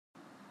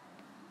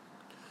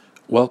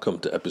Welcome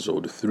to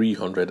episode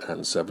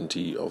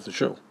 370 of the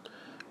show,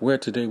 where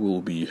today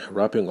we'll be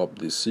wrapping up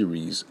this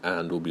series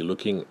and we'll be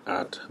looking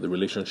at the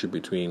relationship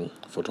between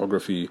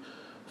photography,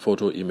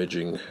 photo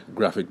imaging,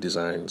 graphic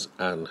designs,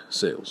 and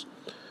sales.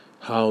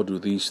 How do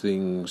these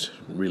things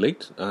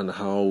relate and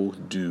how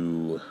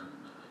do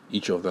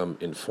each of them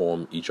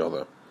inform each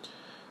other?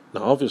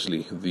 Now,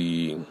 obviously,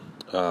 the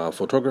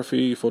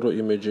photography, photo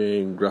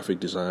imaging, graphic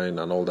design,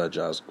 and all that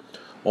jazz,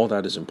 all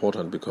that is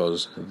important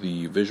because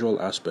the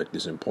visual aspect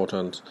is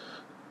important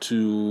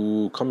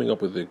to coming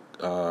up with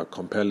a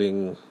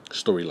compelling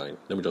storyline.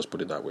 Let me just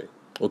put it that way.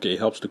 Okay, it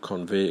helps to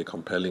convey a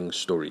compelling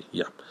story.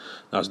 Yeah,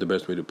 that's the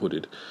best way to put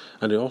it.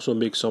 And it also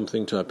makes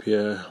something to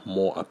appear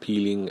more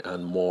appealing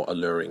and more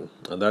alluring.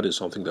 And that is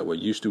something that we're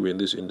used to in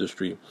this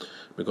industry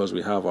because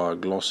we have our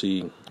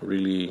glossy,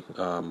 really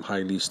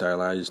highly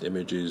stylized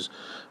images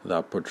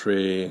that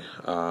portray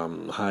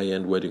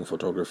high-end wedding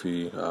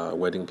photography,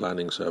 wedding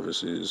planning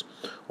services,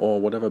 or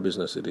whatever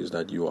business it is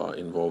that you are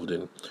involved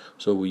in.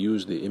 So we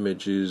use the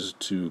images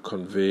to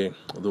convey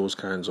those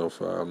kinds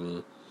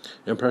of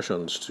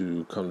impressions,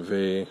 to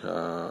convey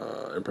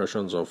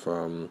impressions of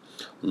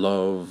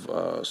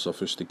love,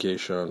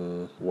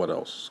 sophistication, what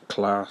else?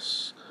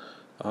 Class,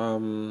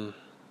 all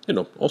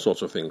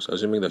sorts of things,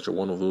 assuming that you're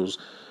one of those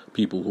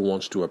people who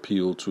wants to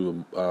appeal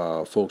to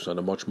folks on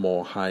a much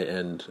more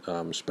high-end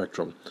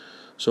spectrum.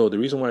 So the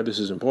reason why this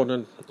is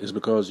important is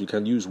because you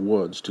can use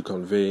words to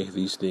convey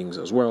these things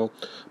as well,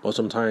 but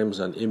sometimes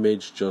an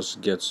image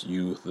just gets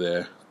you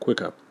there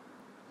quicker.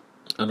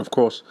 And of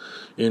course,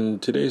 in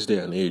today's day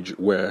and age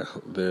where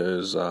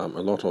there's a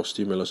lot of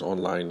stimulus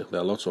online,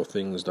 there are lots of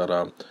things that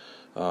are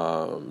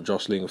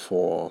jostling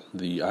for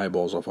the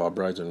eyeballs of our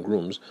brides and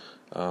grooms.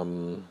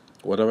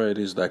 Whatever it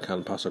is that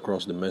can pass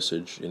across the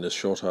message in a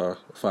shorter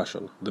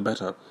fashion, the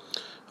better.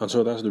 And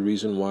so that's the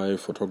reason why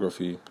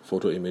photography,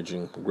 photo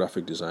imaging,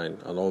 graphic design,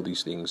 and all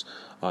these things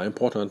are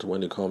important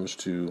when it comes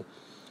to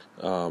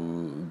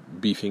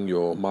beefing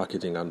your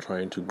marketing and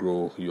trying to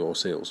grow your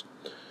sales.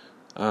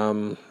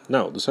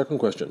 Now, the second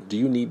question, do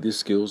you need these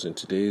skills in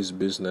today's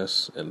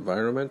business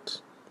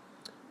environment?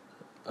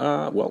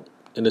 Well,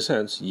 in a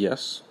sense,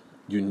 yes,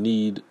 you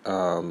need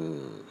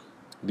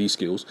these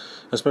skills,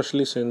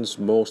 especially since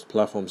most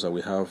platforms that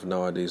we have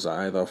nowadays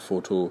are either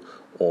photo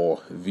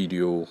or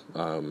video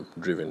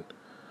driven.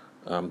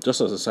 Just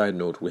as a side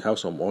note, we have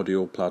some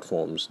audio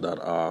platforms that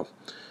are,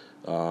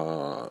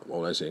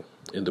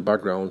 in the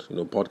background,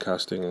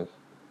 podcasting,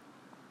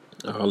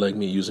 like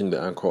me using the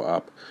Anchor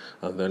app,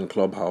 and then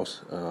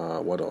Clubhouse,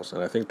 what else?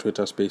 And I think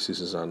Twitter Spaces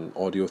is an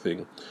audio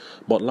thing.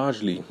 But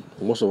largely,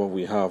 most of what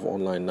we have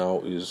online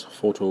now is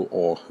photo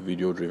or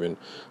video driven.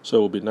 So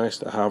it would be nice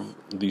to have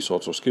these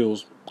sorts of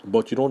skills,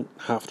 but you don't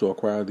have to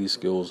acquire these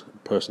skills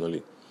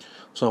personally.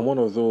 So I'm one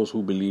of those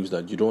who believes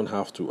that you don't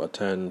have to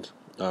attend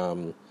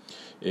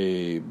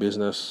a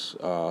business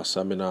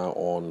seminar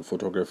on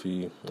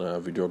photography,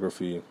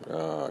 videography,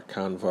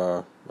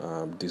 Canva,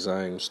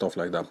 design, stuff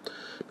like that,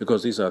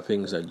 because these are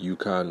things that you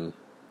can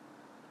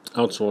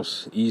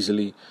outsource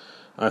easily.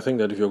 I think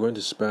that if you're going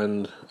to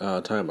spend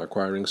time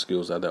acquiring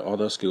skills, that there are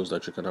other skills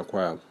that you can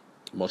acquire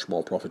much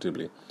more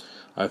profitably.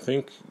 I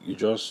think you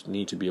just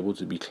need to be able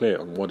to be clear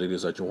on what it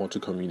is that you want to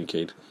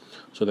communicate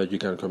so that you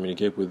can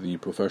communicate with the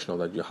professional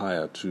that you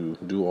hire to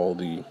do all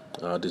the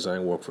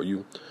design work for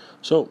you.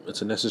 So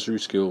it's a necessary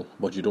skill,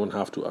 but you don't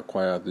have to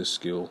acquire this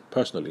skill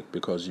personally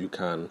because you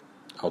can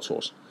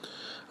outsource.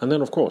 And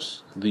then, of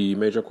course, the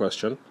major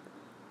question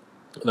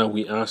that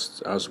we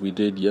asked, as we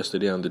did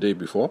yesterday and the day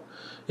before,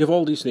 if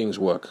all these things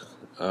work,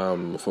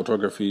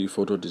 photography,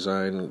 photo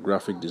design,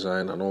 graphic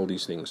design, and all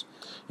these things,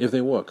 if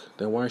they work,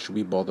 then why should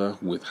we bother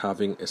with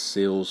having a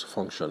sales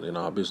function in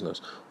our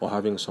business or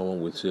having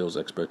someone with sales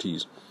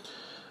expertise?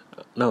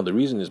 Now, the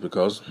reason is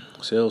because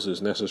sales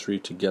is necessary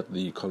to get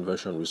the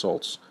conversion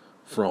results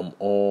from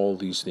all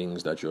these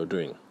things that you're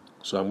doing.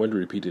 So I'm going to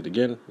repeat it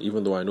again,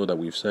 even though I know that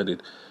we've said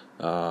it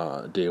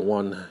day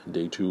 1,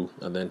 day 2,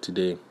 and then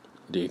today,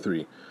 day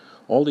 3.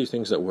 All these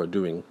things that we're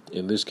doing,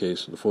 in this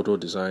case, the photo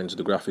designs,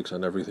 the graphics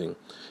and everything,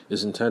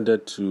 is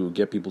intended to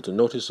get people to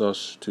notice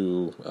us,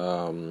 to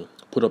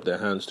put up their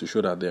hands to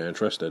show that they're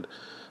interested.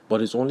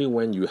 But it's only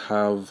when you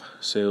have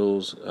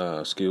sales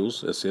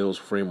skills, a sales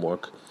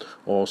framework,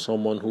 or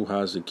someone who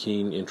has a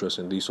keen interest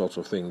in these sorts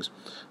of things,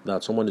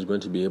 that someone is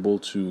going to be able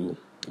to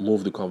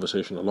move the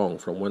conversation along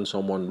from when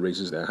someone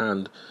raises their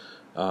hand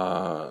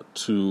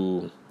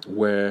to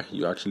where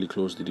you actually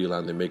close the deal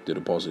and they make the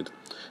deposit.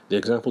 The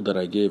example that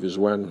I gave is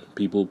when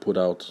people put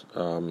out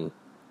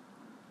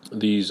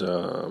these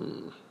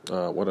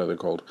what are they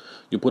called?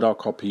 You put out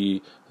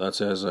copy that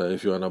says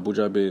if you're an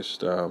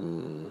Abuja-based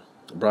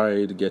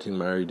bride getting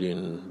married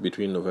in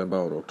between November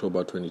or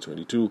October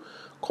 2022,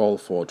 call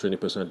for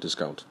 20%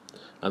 discount.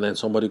 And then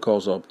somebody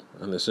calls up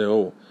and they say,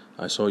 "Oh,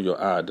 I saw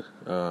your ad.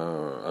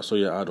 I saw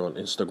your ad on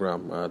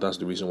Instagram. That's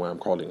the reason why I'm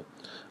calling."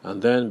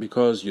 And then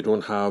because you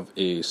don't have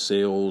a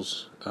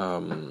sales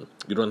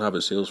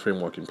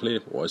framework in play,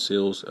 or a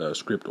sales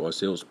script, or a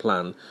sales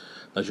plan,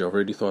 that you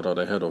already thought out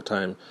ahead of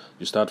time,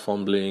 you start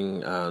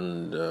fumbling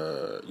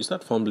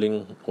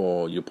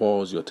or you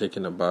pause, you're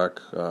taken aback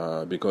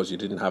because you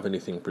didn't have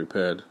anything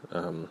prepared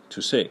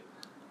to say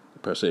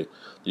per se.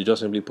 You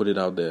just simply put it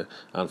out there,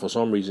 and for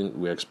some reason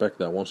we expect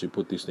that once you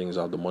put these things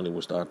out, the money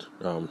will start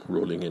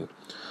rolling in.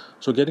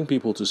 So getting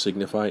people to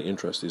signify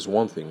interest is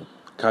one thing,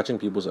 catching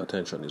people's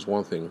attention is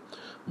one thing,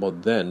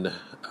 but then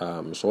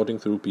sorting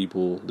through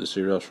people, the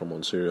serious from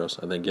unserious,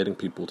 and then getting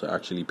people to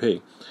actually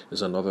pay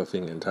is another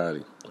thing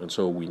entirely. And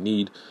so we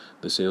need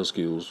the sales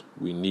skills.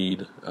 We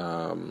need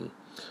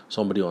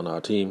somebody on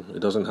our team. It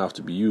doesn't have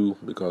to be you,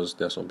 because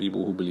there's some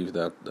people who believe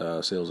that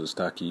sales is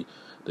tacky.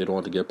 They don't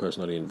want to get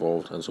personally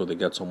involved, and so they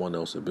get someone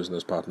else, a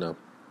business partner,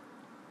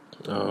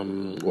 or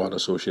an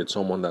associate,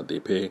 someone that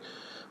they pay.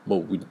 But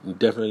we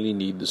definitely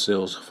need the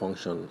sales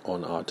function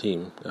on our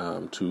team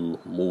to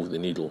move the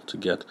needle, to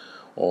get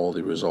all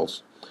the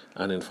results.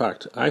 And in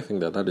fact, I think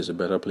that is a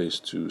better place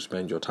to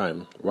spend your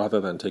time, rather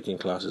than taking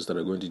classes that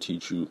are going to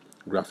teach you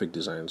graphic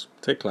designs.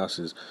 Take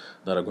classes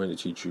that are going to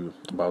teach you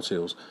about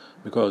sales,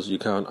 because you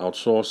can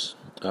outsource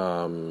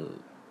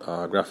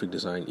graphic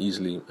design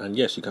easily, and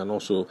yes, you can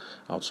also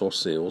outsource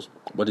sales,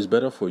 but it's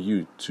better for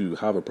you to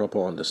have a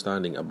proper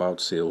understanding about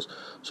sales,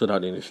 so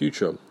that in the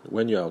future,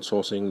 when you're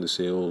outsourcing the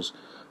sales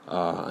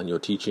and you're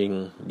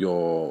teaching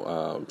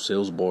your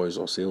sales boys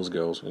or sales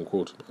girls, in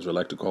quote, as we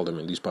like to call them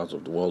in these parts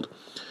of the world,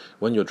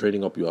 when you're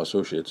training up your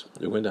associates,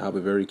 you're going to have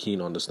a very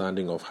keen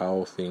understanding of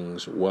how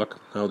things work,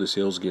 how the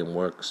sales game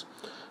works,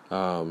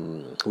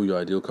 who your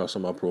ideal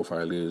customer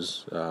profile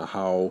is,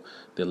 how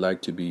they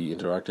like to be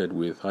interacted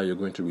with, how you're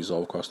going to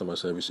resolve customer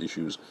service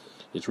issues.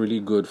 It's really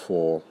good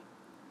for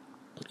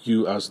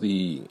you as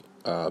the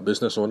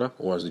business owner,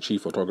 or as the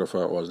chief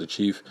photographer, or as the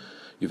chief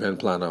event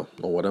planner,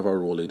 or whatever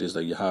role it is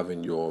that you have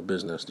in your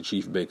business, the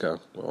chief baker,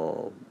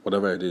 or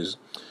whatever it is.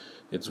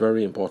 It's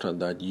very important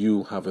that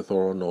you have a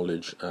thorough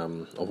knowledge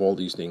of all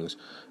these things,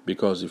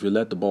 because if you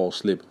let the ball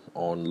slip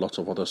on lots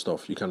of other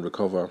stuff, you can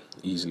recover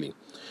easily.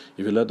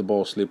 If you let the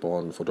ball slip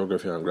on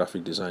photography and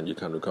graphic design, you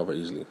can recover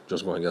easily.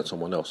 Just go and get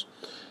someone else.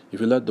 If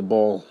you let the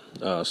ball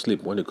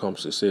slip when it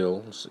comes to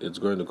sales, it's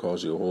going to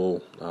cause you a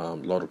whole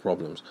lot of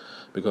problems.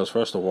 Because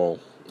first of all,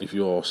 if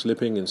you're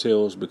slipping in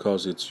sales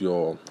because it's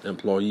your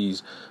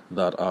employees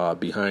that are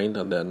behind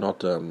and they're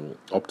not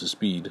up to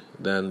speed,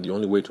 then the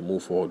only way to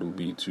move forward would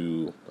be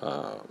to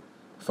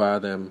fire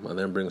them and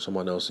then bring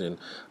someone else in.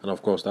 And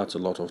of course, that's a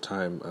lot of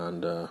time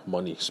and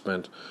money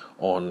spent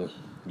on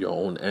your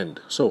own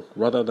end. So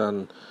rather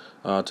than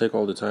take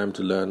all the time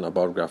to learn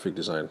about graphic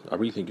design, I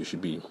really think you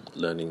should be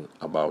learning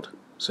about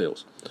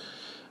sales.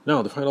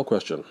 Now, the final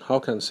question: how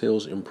can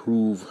sales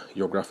improve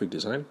your graphic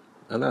design?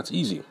 And that's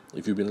easy.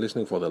 If you've been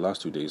listening for the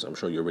last 2 days, I'm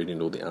sure you already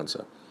know the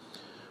answer.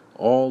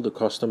 All the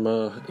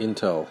customer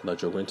intel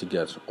that you're going to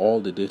get, all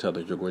the data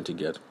that you're going to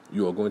get,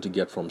 you are going to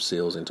get from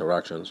sales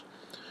interactions.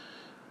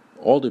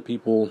 All the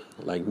people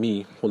like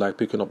me who like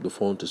picking up the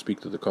phone to speak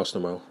to the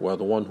customer, who are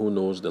the one who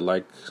knows their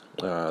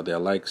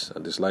likes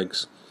and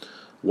dislikes,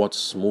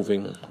 what's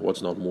moving,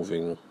 what's not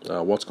moving,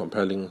 what's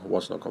compelling,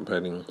 what's not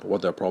compelling,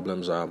 what their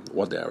problems are,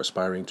 what they are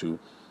aspiring to,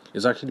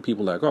 is actually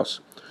people like us,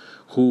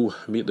 who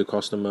meet the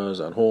customers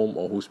at home,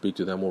 or who speak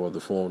to them over the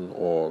phone,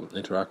 or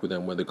interact with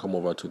them when they come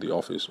over to the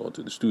office or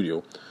to the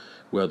studio.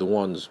 We are the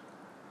ones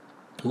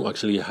who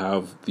actually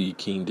have the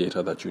keen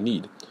data that you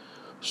need.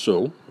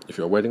 So, if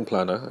you're a wedding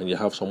planner and you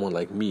have someone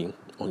like me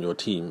on your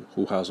team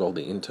who has all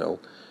the intel,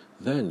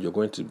 then you're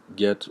going to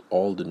get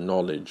all the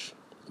knowledge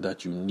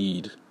that you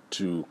need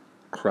to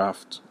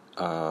craft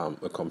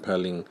a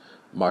compelling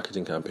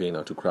marketing campaign,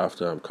 and to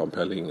craft a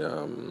compelling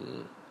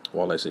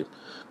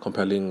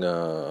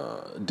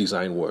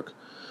design work.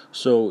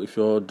 So if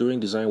you're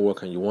doing design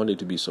work and you want it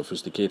to be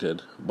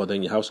sophisticated, but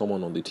then you have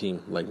someone on the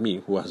team like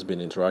me who has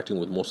been interacting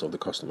with most of the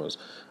customers,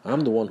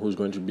 I'm the one who's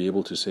going to be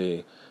able to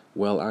say,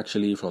 well,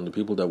 actually, from the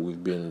people that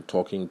we've been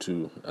talking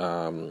to,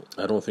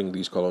 I don't think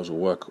these colors will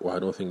work, or I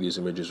don't think these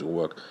images will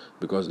work,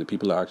 because the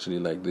people are actually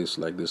like this,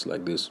 like this,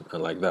 like this,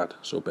 and like that.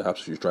 So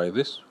perhaps we should try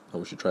this,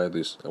 and we should try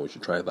this, and we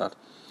should try that.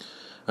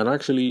 And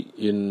actually,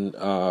 in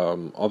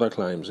other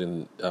climes,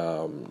 in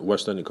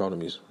Western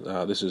economies,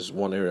 this is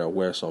one area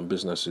where some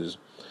businesses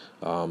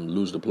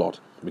lose the plot,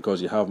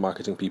 because you have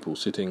marketing people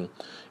sitting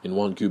in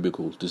one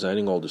cubicle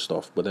designing all the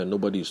stuff, but then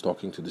nobody is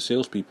talking to the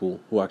salespeople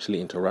who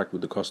actually interact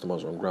with the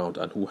customers on ground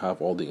and who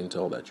have all the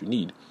intel that you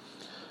need.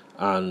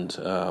 And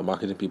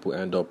marketing people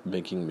end up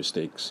making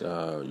mistakes.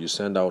 You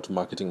send out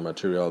marketing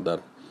material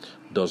that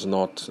does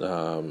not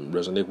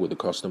resonate with the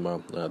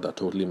customer, that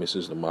totally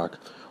misses the mark.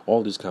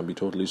 All this can be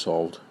totally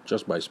solved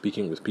just by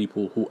speaking with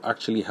people who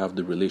actually have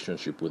the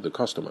relationship with the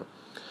customer.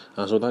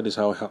 And so that is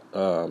how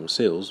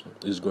sales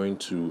is going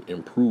to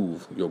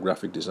improve your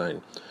graphic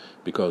design.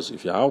 Because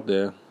if you're out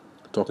there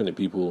talking to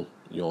people,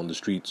 you're on the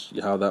streets,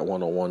 you have that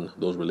one-on-one,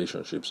 those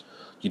relationships,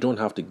 you don't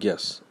have to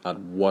guess at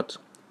what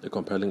a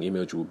compelling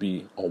image will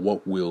be or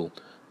what will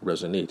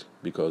resonate,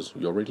 because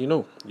you already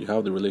know. You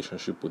have the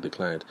relationship with the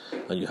client,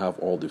 and you have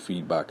all the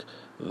feedback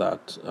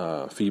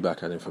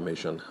and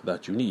information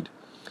that you need.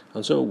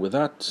 And so with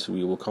that,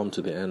 we will come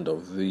to the end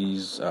of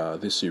this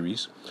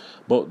series.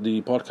 But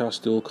the podcast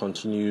still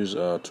continues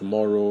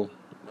tomorrow.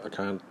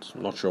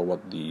 Not sure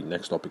what the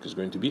next topic is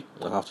going to be.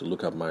 I'll have to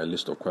look at my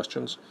list of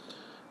questions.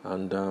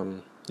 And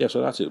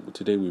so that's it.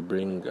 Today we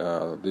bring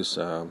this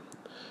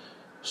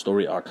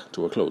story arc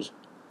to a close.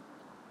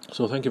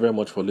 So thank you very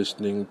much for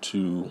listening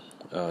to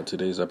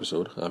today's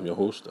episode. I'm your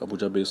host,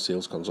 Abuja-based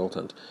sales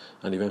consultant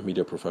and event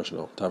media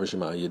professional,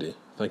 Tavishima Ayede.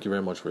 Thank you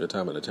very much for your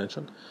time and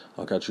attention.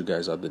 I'll catch you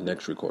guys at the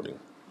next recording.